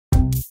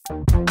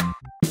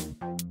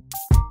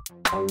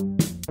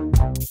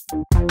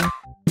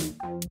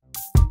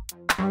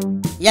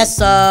Yes,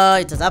 sir,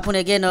 it has happened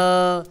again.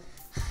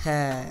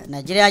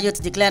 Nigeria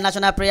youth declare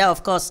national prayer,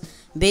 of course,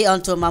 be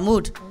unto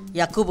Mahmoud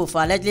Yakubu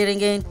for allegedly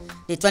ringing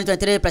the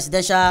 2023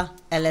 presidential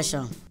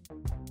election.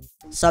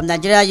 Some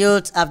Nigeria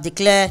youth have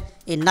declared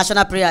a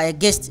national prayer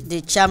against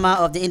the chairman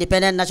of the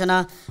Independent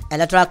National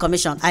Electoral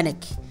Commission (INEC),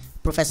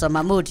 Professor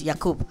Mahmoud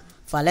Yakubu,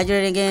 for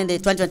allegedly ringing the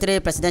 2023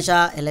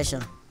 presidential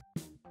election.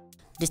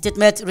 The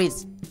statement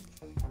reads: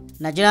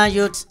 Nigerian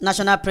Youth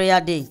National Prayer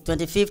Day,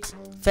 25th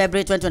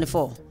February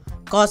 2024.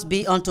 Cause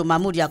be unto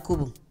Mahmoud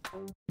Yakubu.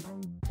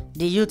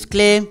 The youth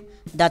claim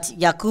that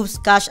Yakubu's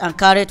cash and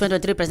carry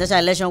 2023 presidential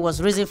election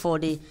was reason for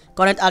the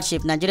current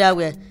hardship Nigeria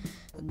were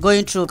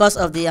going through because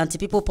of the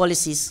anti-people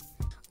policies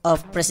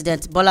of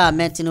President Bola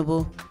Ahmed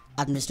Tinubu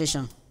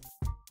administration.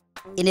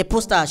 In a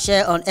poster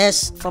shared on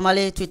X,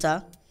 formerly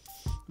Twitter,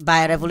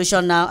 by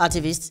Revolution Now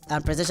activist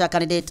and presidential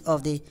candidate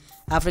of the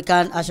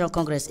African Action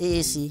Congress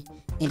 (AAC)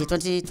 in the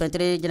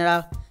 2023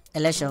 general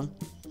election,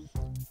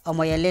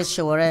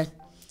 Sowore,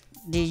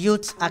 the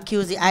youth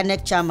accused the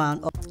INEC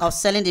chairman of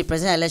selling the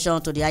presidential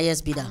election to the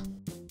highest bidder.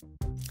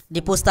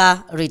 The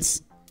poster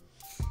reads: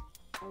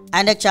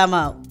 INEC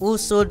chairman who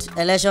sold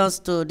elections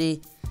to the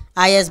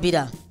highest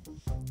bidder.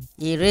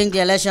 He rigged the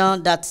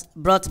election that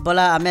brought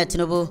Bola Ahmed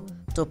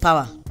Tinubu to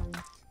power.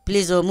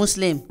 Please, oh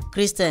Muslim,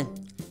 Christian,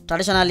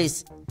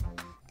 traditionalists,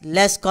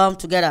 let's come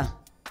together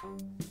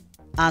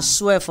and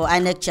swear for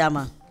INEC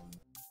chairman.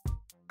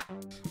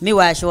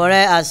 Meanwhile, Sowore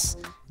has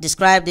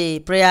described the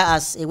prayer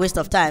as a waste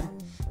of time,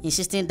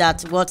 insisting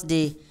that what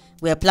they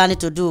were planning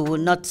to do will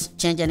not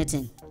change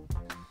anything.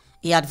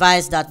 He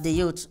advised that the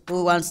youth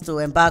who wants to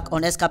embark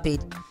on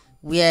escapade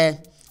were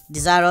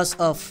desirous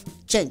of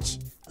change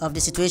of the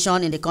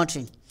situation in the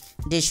country.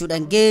 They should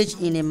engage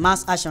in a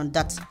mass action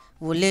that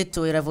will lead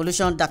to a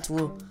revolution that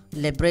will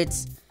liberate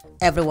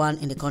everyone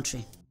in the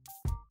country.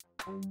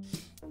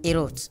 He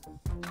wrote,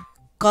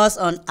 "Calls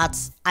on at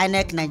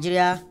INEC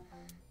Nigeria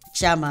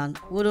chairman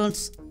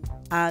wouldn't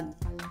and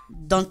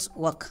don't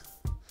work.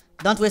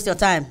 Don't waste your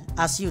time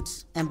as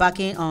youth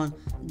embarking on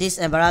this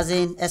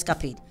embarrassing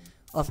escapade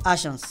of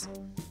actions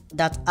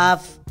that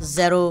have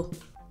zero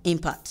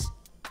impact.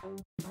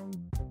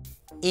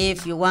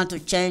 If you want to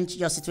change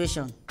your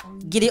situation,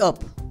 giddy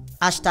up,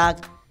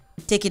 hashtag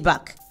take it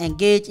back,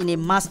 engage in a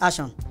mass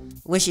action,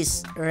 which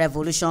is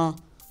revolution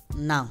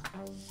now."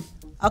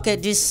 Okay,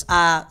 these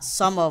are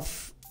some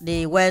of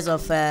the words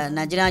of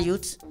Nigerian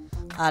youth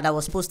that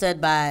was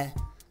posted by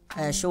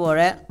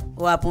Sowore,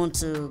 who happened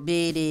to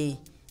be the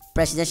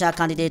presidential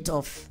candidate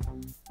of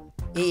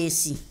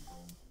AAC.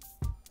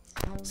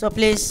 So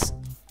please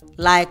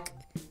like,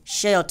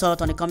 share your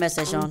thoughts on the comment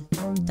section.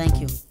 Thank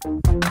you.